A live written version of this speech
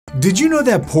Did you know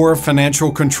that poor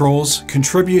financial controls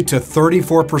contribute to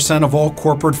 34% of all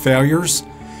corporate failures?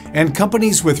 And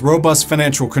companies with robust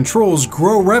financial controls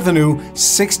grow revenue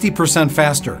 60%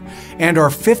 faster and are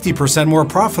 50% more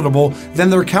profitable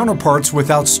than their counterparts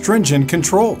without stringent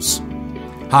controls.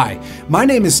 Hi, my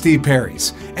name is Steve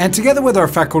Perrys, and together with our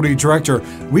faculty director,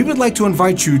 we would like to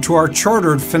invite you to our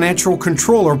Chartered Financial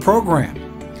Controller program.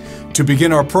 To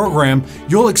begin our program,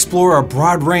 you'll explore a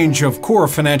broad range of core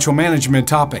financial management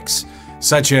topics,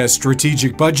 such as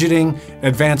strategic budgeting,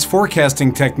 advanced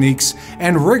forecasting techniques,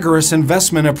 and rigorous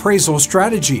investment appraisal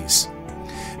strategies.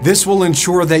 This will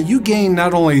ensure that you gain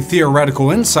not only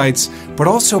theoretical insights, but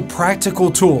also practical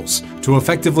tools to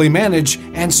effectively manage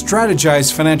and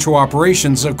strategize financial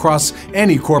operations across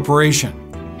any corporation.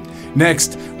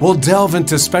 Next, we'll delve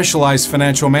into specialized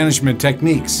financial management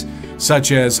techniques,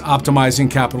 such as optimizing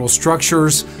capital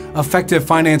structures, effective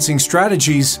financing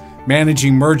strategies,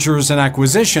 managing mergers and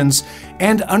acquisitions,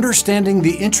 and understanding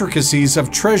the intricacies of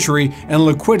treasury and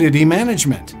liquidity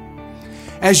management.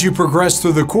 As you progress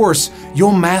through the course,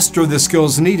 you'll master the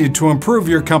skills needed to improve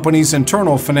your company's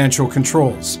internal financial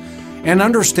controls and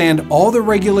understand all the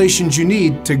regulations you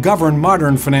need to govern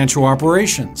modern financial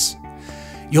operations.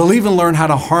 You'll even learn how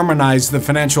to harmonize the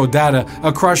financial data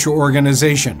across your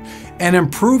organization and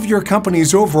improve your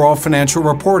company's overall financial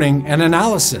reporting and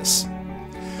analysis.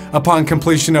 Upon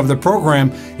completion of the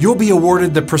program, you'll be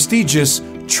awarded the prestigious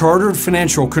Chartered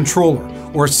Financial Controller,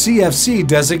 or CFC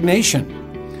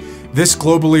designation. This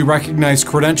globally recognized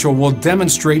credential will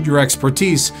demonstrate your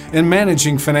expertise in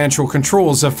managing financial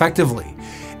controls effectively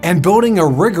and building a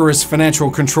rigorous financial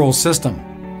control system.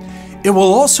 It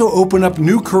will also open up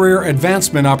new career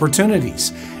advancement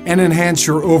opportunities and enhance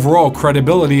your overall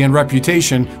credibility and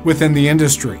reputation within the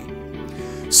industry.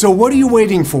 So what are you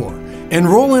waiting for?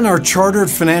 Enroll in our Chartered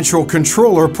Financial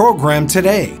Controller program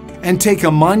today and take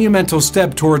a monumental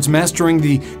step towards mastering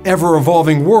the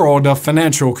ever-evolving world of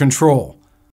financial control.